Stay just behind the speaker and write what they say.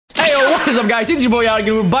What is up, guys? It's your boy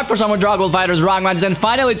Arkin. We're back for some more Dragon Ball FighterZ rank matches and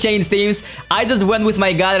finally changed teams. I just went with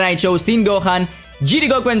my god and I chose Teen Gohan, GT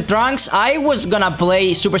Goku and Trunks. I was gonna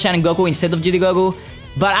play Super Saiyan Goku instead of GT Goku,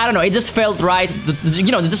 but I don't know, it just felt right to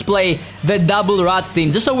just play the double rat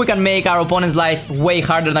team, just so we can make our opponent's life way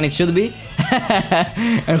harder than it should be.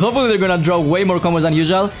 And hopefully they're gonna draw way more combos than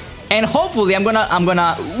usual. And hopefully I'm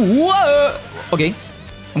gonna whoa! Okay.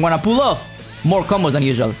 I'm gonna pull off more combos than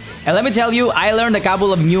usual. And let me tell you, I learned a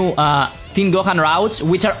couple of new Teen Gohan routes,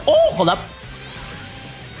 which are... Oh, hold up.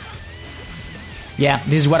 Yeah,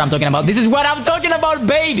 this is what I'm talking about. This is what I'm talking about,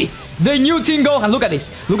 baby! The new Teen Gohan. Look at this.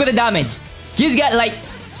 Look at the damage. He's got, like...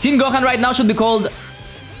 Teen Gohan right now should be called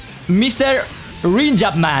Mr.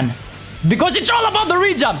 Re-Jump Man. Because it's all about the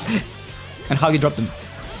re-jumps! And how he dropped them.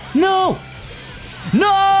 No!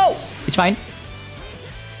 No! It's fine.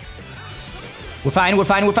 We're fine, we're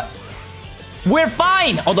fine, we're fine. We're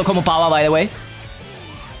fine! Auto combo power, by the way.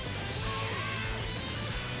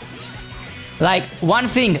 Like, one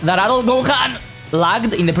thing that adult Gohan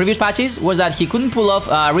lagged in the previous patches was that he couldn't pull off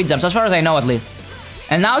re-jumps, as far as I know at least.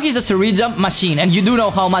 And now he's just a re-jump machine, and you do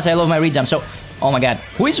know how much I love my re-jump, so... Oh my god.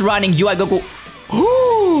 Who is running UI Goku?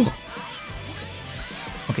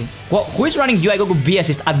 Okay. Well, who is running UI Goku B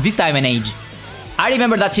assist at this time and age? I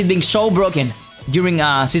remember that shit being so broken during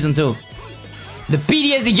Season 2. The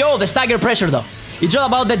PTSD, yo, the stagger pressure though. It's all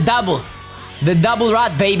about the double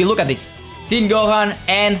rat, baby. Look at this. Teen Gohan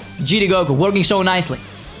and GT Goku working so nicely.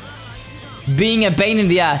 Being a pain in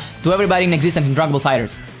the ass to everybody in existence in Dragon Ball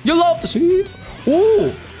FighterZ. You love to see it.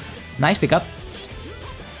 Ooh, nice pickup.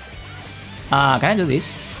 Can I do this?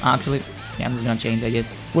 Actually, yeah, I'm just gonna change, I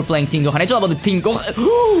guess. We're playing Teen Gohan. It's all about the Teen Gohan.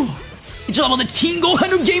 Ooh, it's all about the Teen Gohan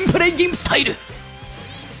gameplay game style.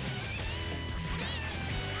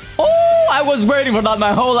 I was waiting for that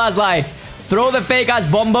my whole ass life. Throw the fake ass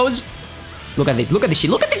bombos. Look at this. Look at this shit.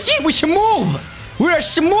 Look at this shit. We should move. We are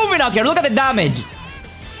moving out here. Look at the damage.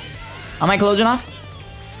 Am I close enough?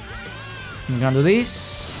 I'm gonna do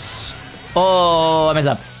this. Oh, I messed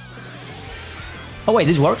up. Oh wait,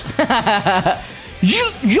 this works. Yo!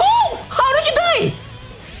 How did you die?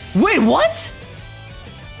 Wait, what?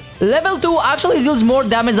 Level 2 actually deals more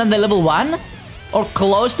damage than the level 1? Or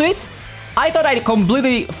close to it? I thought I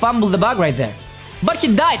completely fumbled the bug right there. But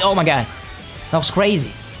he died. Oh my god. That was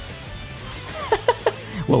crazy.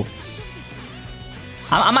 Whoa.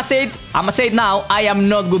 I'ma say it now. I am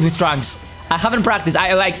not good with Trunks. I haven't practiced.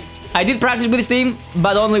 I did practice with this team,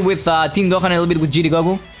 but only with Teen Gohan and a little bit with GT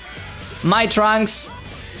Goku. My Trunks,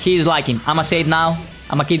 he's liking. I'ma say it now.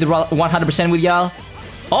 I'ma keep it 100% with y'all.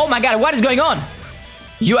 Oh my god, what is going on?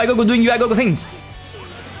 UI Goku doing UI Goku things.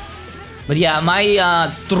 But yeah,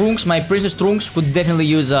 my Trunks, my Princess Trunks could definitely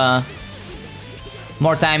use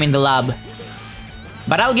more time in the lab.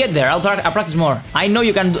 But I'll get there. I'll practice more. I know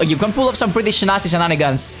you can pull off some pretty nasty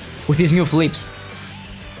shenanigans with these new flips.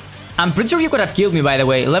 I'm pretty sure you could have killed me, by the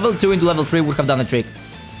way. Level 2 into level 3 would have done the trick.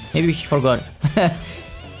 Maybe he forgot.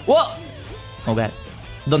 Whoa! Oh god.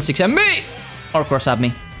 Don't 6M me! Or cross up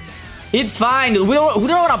me. It's fine. We don't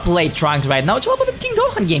want to play Trunks right now. It's all about the Teen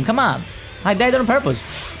Gohan game. Come on. I died on purpose.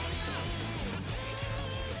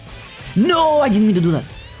 No, I didn't mean to do that.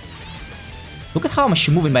 Look at how much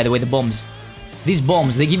you're moving, by the way, the bombs. These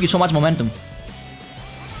bombs, they give you so much momentum.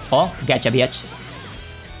 Oh, gotcha, bitch.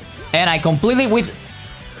 And I completely whiffed.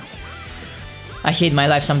 I hate my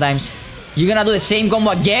life sometimes. You're gonna do the same combo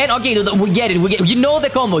again? Okay, dude, we get it. You know the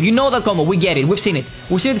combo. You know that combo. We get it. We've seen it.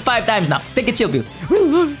 We've seen it 5 times now. Take a chill pill.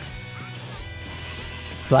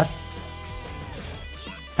 Plus.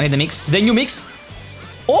 I need the mix. The new mix.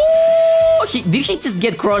 Oh, did he just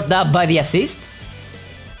get crossed up by the assist?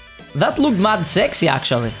 That looked mad sexy,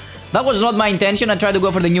 actually. That was not my intention. I tried to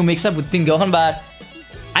go for the new mix-up with Teen Gohan, but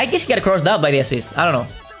I guess he got crossed up by the assist. I don't know.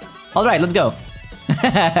 Alright, let's go.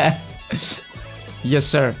 Yes,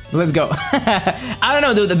 sir. Let's go. I don't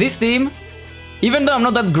know, dude. This team, even though I'm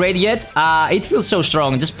not that great yet, it feels so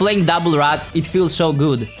strong. Just playing double rat, it feels so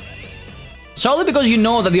good. Solely because you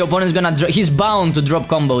know that the opponent's gonna... He's bound to drop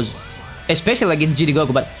combos. Especially against GT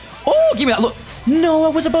Goku, but... Oh, give me that look. No, I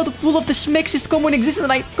was about to pull off the smexiest combo in existence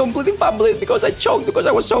and I completely fumbled it because I choked because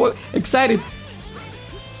I was so excited.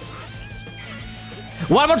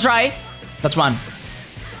 One more try. That's 1.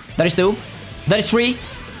 That is 2. That is 3.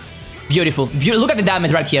 Beautiful. Look at the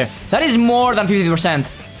damage right here. That is more than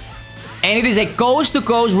 50%. And it is a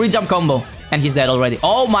coast-to-coast re-jump combo. And he's dead already.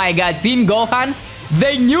 Oh my god, Teen Gohan.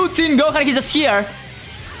 The new Teen Gohan, he's just here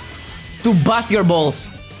to bust your balls.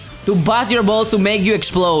 To bust your balls, to make you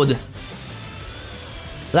explode.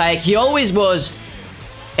 Like, he always was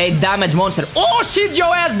a damage monster. Oh, shit,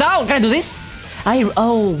 your ass down! Can I do this?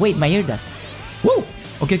 Oh, wait, my ear does. Woo!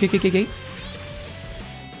 Okay, okay, okay, okay, okay.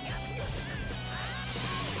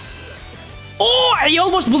 Oh, I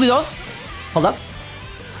almost pulled it off. Hold up.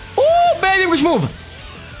 Oh, baby, which move?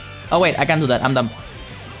 Oh, wait, I can't do that. I'm dumb.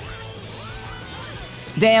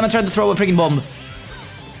 Damn, I tried to throw a freaking bomb.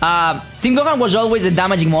 Team Gohan was always a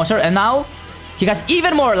damaging monster, and now he has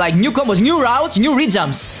even more, like, new combos, new routes, new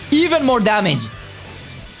re-jumps. Even more damage.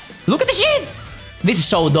 Look at the shit! This is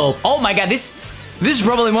so dope. Oh my god, this is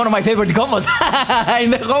probably one of my favorite combos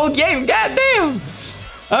in the whole game. God damn!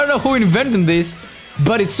 I don't know who invented this,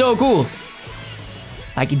 but it's so cool.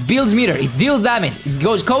 Like, it builds meter, it deals damage, it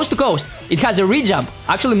goes coast to coast. It has a re-jump.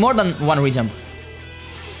 Actually, more than one re-jump.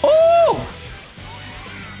 Oh!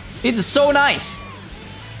 It's so nice.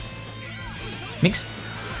 Mix.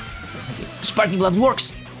 Okay. Sparking Blood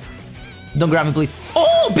works. Don't grab me, please.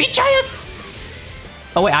 Oh, bitch ass!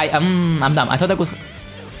 Oh wait, I'm dumb. I thought I could.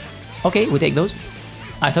 Okay, we take those.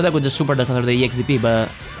 I thought I could just super dash after the EXDP,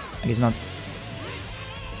 but I guess not.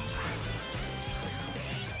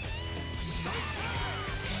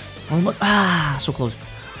 Almost. Ah, so close.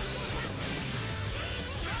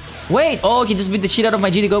 Wait. Oh, he just beat the shit out of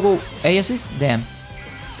my GD Goku A assist. Damn.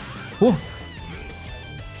 Whoa.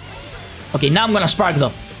 Okay, now I'm gonna spark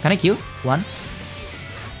though. Can I kill? 1,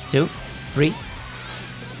 2, 3.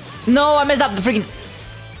 No, I messed up the freaking.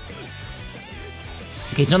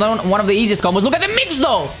 Okay, it's not one of the easiest combos. Look at the mix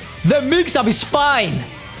though! The mix-up is fine!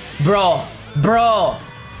 Bro,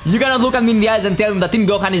 you cannot look at me in the eyes and tell me that Team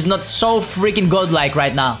Gohan is not so freaking godlike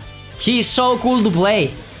right now. He is so cool to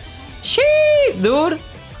play. Jeez, dude!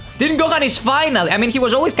 Team Gohan is final. I mean, he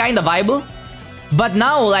was always kinda viable. But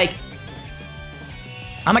now, like...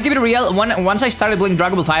 I'm gonna keep it real. Once I started playing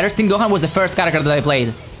Dragon Ball FighterZ, Team Gohan was the first character that I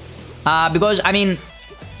played. Because, I mean...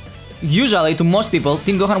 Usually, to most people,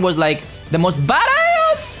 Team Gohan was like the most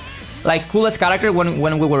badass, like coolest character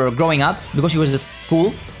when we were growing up, because he was just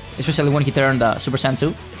cool, especially when he turned Super Saiyan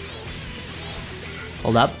 2.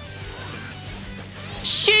 Hold up.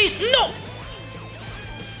 Jeez, no!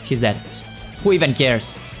 He's dead. Who even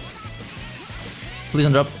cares? Please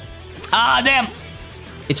don't drop. Ah, damn!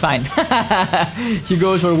 It's fine. He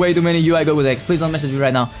goes for way too many UI Goku decks. Please don't message me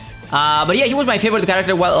right now. But yeah, he was my favorite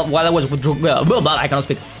character while I was... I cannot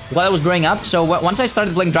speak. While I was growing up. So once I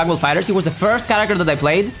started playing Dragon Ball FighterZ, he was the first character that I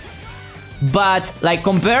played. But, like,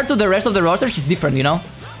 compared to the rest of the roster, he's different, you know?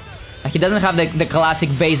 Like, he doesn't have the classic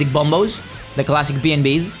basic bombos. The classic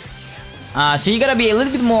BNBs. So you gotta be a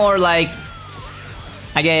little bit more, like...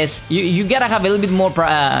 I guess... You gotta have a little bit more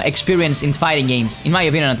experience in fighting games. In my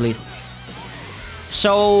opinion, at least.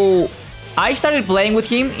 So... I started playing with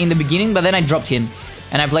him in the beginning, but then I dropped him.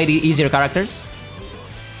 And I played easier characters.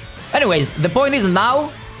 Anyways, the point is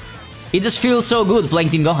now... It just feels so good playing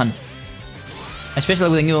Team Gohan. Especially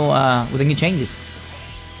with the new changes.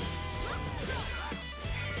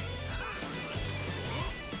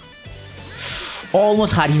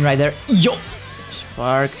 Almost had him right there. Yo!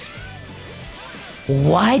 Spark.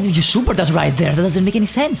 Why did you super dash right there? That doesn't make any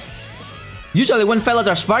sense. Usually when fellas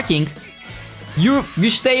are sparking, you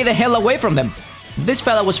stay the hell away from them. This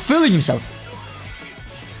fella was feeling himself.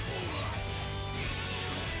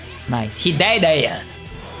 Nice. He died there.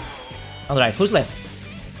 Alright, who's left?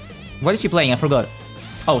 What is he playing? I forgot.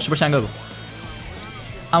 Oh, Super Saiyan Goku.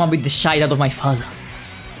 I'm gonna beat the shit out of my father.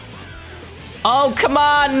 Oh, come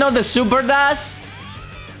on! Not the Super Dash!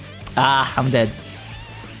 Ah, I'm dead.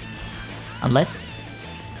 Unless...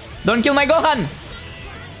 Don't kill my Gohan!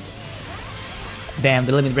 Damn,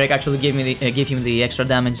 the limit break actually gave him the extra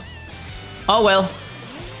damage. Oh well.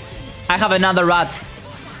 I have another rat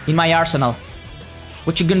in my arsenal.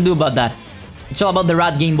 What you gonna do about that? It's all about the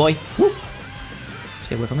rat game, boy. Woo.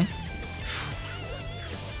 Stay away from me.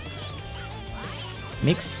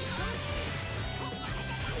 Mix.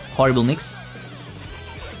 Horrible mix.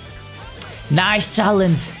 Nice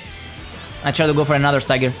challenge. I try to go for another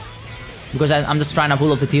stagger. Because I'm just trying to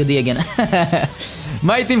pull off the TOD again.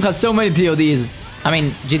 My team has so many TODs. I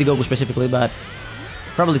mean, GD Goku specifically, but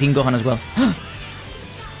probably Team Gohan as well.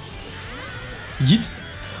 Yeet.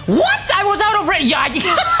 What? I was out of range!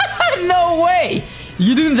 No way!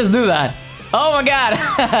 You didn't just do that. Oh my god.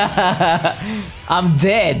 I'm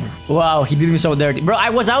dead. Wow, he did me so dirty. Bro, I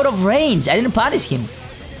was out of range. I didn't punish him.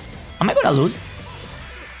 Am I gonna lose?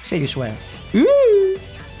 Say you swear. Ooh.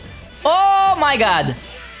 Oh my god.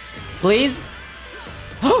 Please.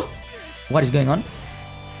 What is going on?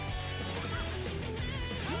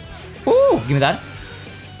 Ooh, give me that.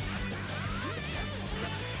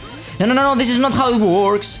 No, this is not how it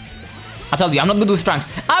works. I told you, I'm not good with trunks.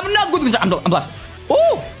 I'm not good with trunks. I'm blessed.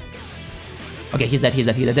 Ooh! Okay, he's dead.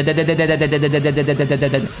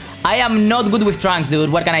 I am not good with trunks, dude.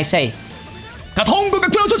 What can I say?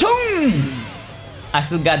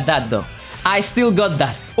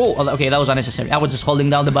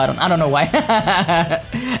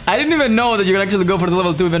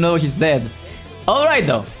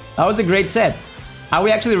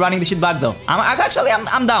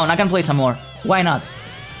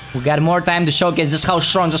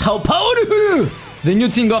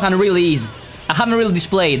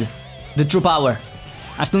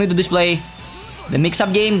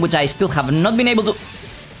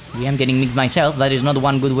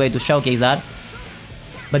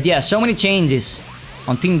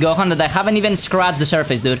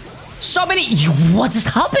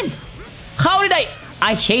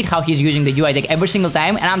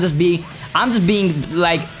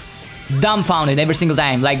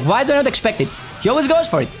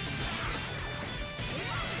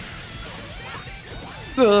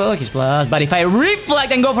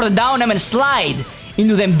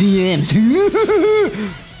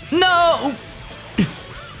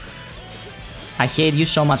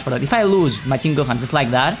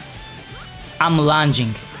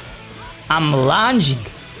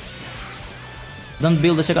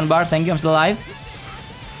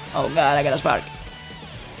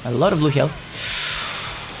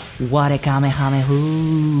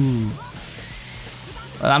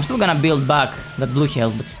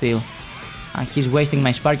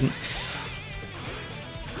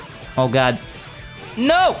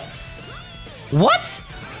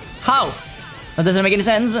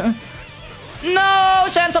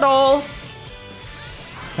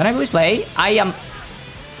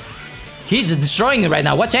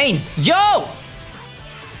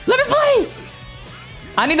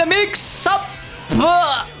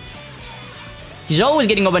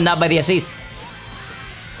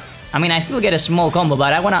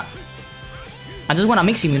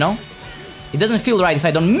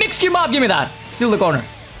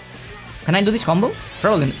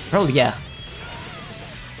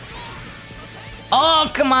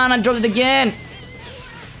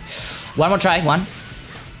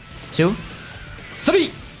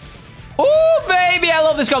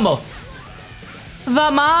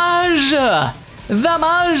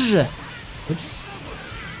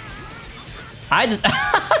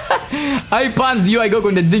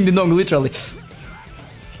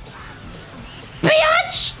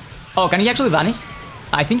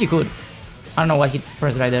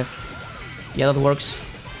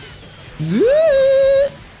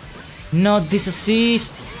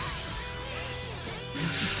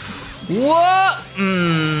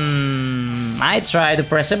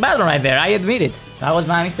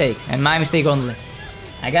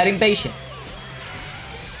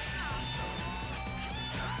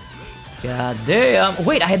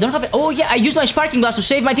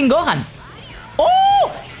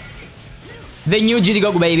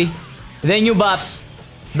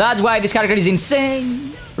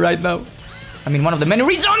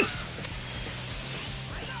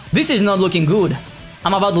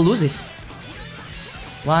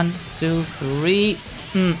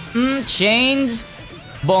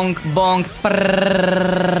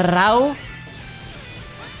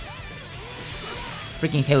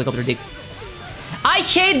 I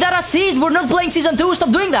hate that assist. We're not playing Season 2. Stop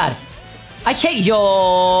doing that. I hate...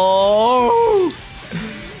 Yo.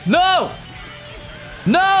 No.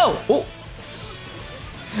 No. Oh.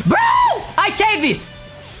 Bro, I hate this.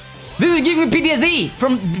 This is giving me PTSD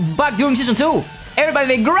from back during Season 2.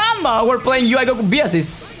 Everybody, the grandma, were playing UI Goku B assist.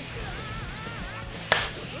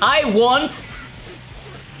 I want...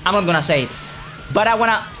 I'm not gonna say it. But I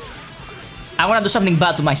wanna do something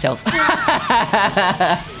bad to myself.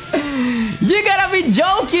 You gotta be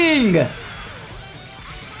joking!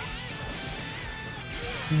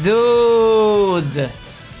 Dude.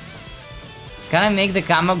 Can I make the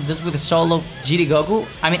comeback just with a solo GD Goku?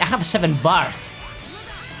 I mean, I have 7 bars.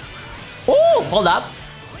 Oh, hold up.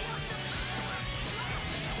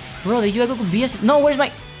 Bro, the UI Goku B assist. No, where's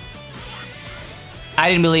my... I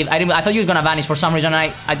didn't believe. I thought he was gonna vanish for some reason.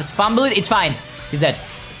 I just fumbled it. It's fine. He's dead.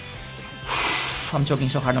 I'm choking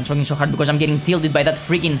so hard. I'm choking so hard because I'm getting tilted by that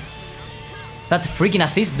freaking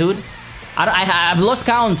assist, dude. I've lost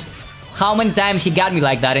count how many times he got me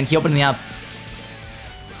like that and he opened me up.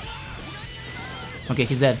 Okay,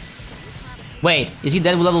 he's dead. Wait, is he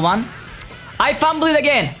dead with level 1? I fumbled it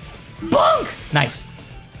again. Bonk! Nice.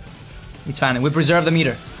 It's fine. We preserve the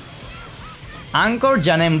meter. Anchor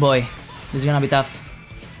Janem boy. This is gonna be tough.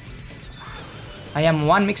 I am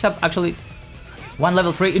 1 mix-up, actually 1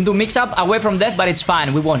 level 3 into mix-up away from death, but it's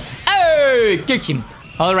fine, we won. Hey, kick him.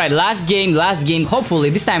 Alright, last game, hopefully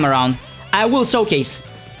this time around, I will showcase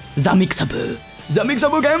the mix-up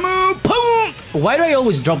game, boom! Why do I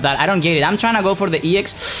always drop that? I don't get it. I'm trying to go for the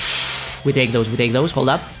EX. We take those. Hold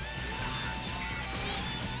up.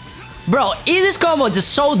 Bro, is this combo just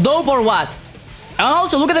so dope or what? And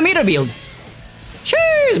also, look at the meter build.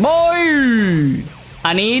 Cheers, boy!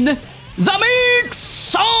 I need the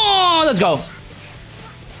mix! Oh, let's go.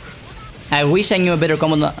 I wish I knew a better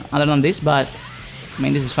combo other than this, but I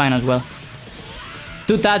mean, this is fine as well.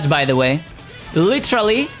 2 tods, by the way.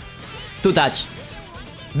 Literally 2 tods.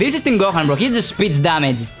 This is Team Gohan, bro. He just spits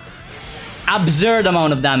damage. Absurd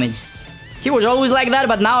amount of damage. He was always like that,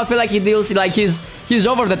 but now I feel like he deals like he's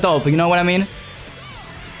over the top. You know what I mean?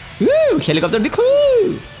 Woo! Helicopter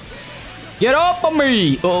Deku! Get up on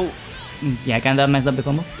me! Oh, yeah, I kinda messed up the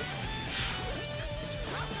combo.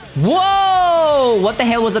 Whoa! What the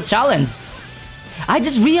hell was that challenge? I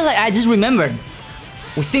just realized. I just remembered.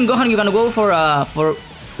 With Team Gohan, you're gonna go for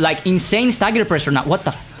like insane stagger pressure now. What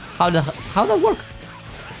the? How that work?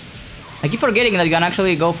 I keep forgetting that you can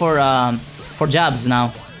actually go for jabs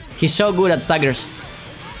now. He's so good at staggers.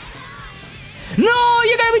 No,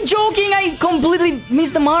 you gotta be joking! I completely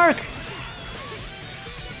missed the mark.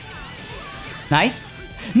 Nice.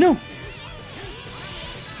 No.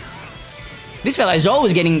 This fella is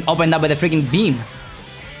always getting opened up by the freaking beam.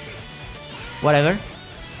 Whatever.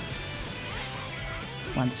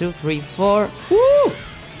 1, 2, 3, 4. Woo!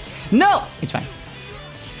 No! It's fine.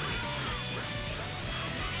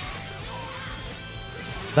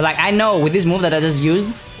 But like, I know with this move that I just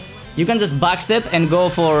used, you can just backstep and go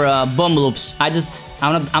for bomb loops.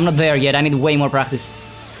 I'm not there yet. I need way more practice.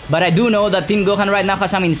 But I do know that Team Gohan right now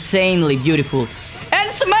has some insanely beautiful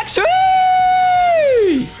and smacks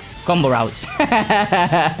combo routes.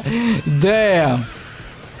 Damn.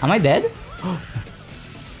 Am I dead?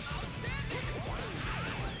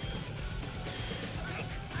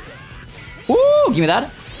 Woo! Give me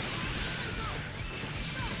that.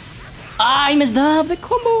 I messed up the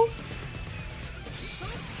combo.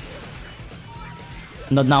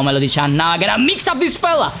 Not now, Melody-chan. Now I gotta mix up this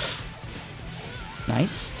fella.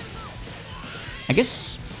 Nice. I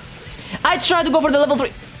guess I tried to go for the level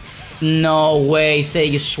 3. No way, say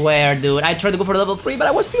you swear, dude. I tried to go for the level 3, but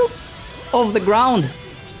I was still off the ground.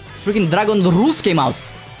 Freaking Dragon Rules came out.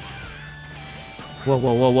 Whoa,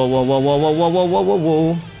 whoa, whoa, whoa, whoa, whoa, whoa, whoa, whoa, whoa, whoa,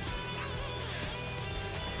 whoa.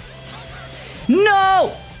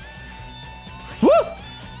 No! Woo!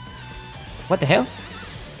 What the hell?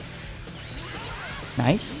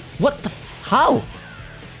 Nice. What the how?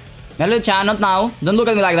 Melody-chan, not now. Don't look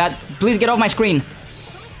at me like that. Please get off my screen.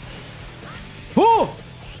 Oh!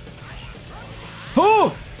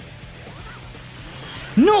 Oh!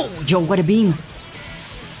 No! Yo, what a beam.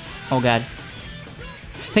 Oh, God.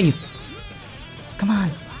 Thank you. Come on.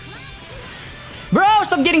 Bro,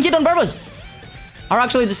 stop getting hit on purpose. Or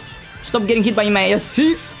actually, just stop getting hit by my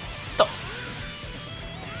assist.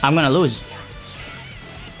 I'm gonna lose.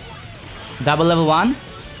 Double level 1?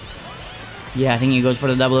 Yeah, I think he goes for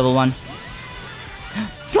the double level 1.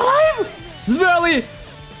 It's alive! It's barely!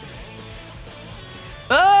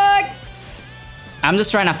 I'm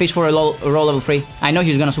just trying to fish for a roll level 3. I know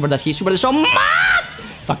he's gonna super dash. He's super dash so much!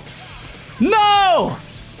 Fuck. No!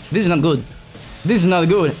 This is not good. This is not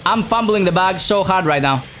good. I'm fumbling the bag so hard right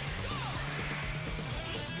now.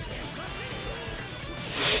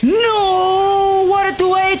 No! What a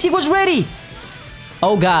 2H! He was ready!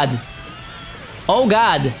 Oh, God. Oh,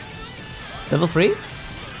 God. Level 3?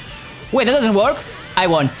 Wait, that doesn't work? I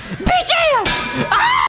won. PJ! Ah!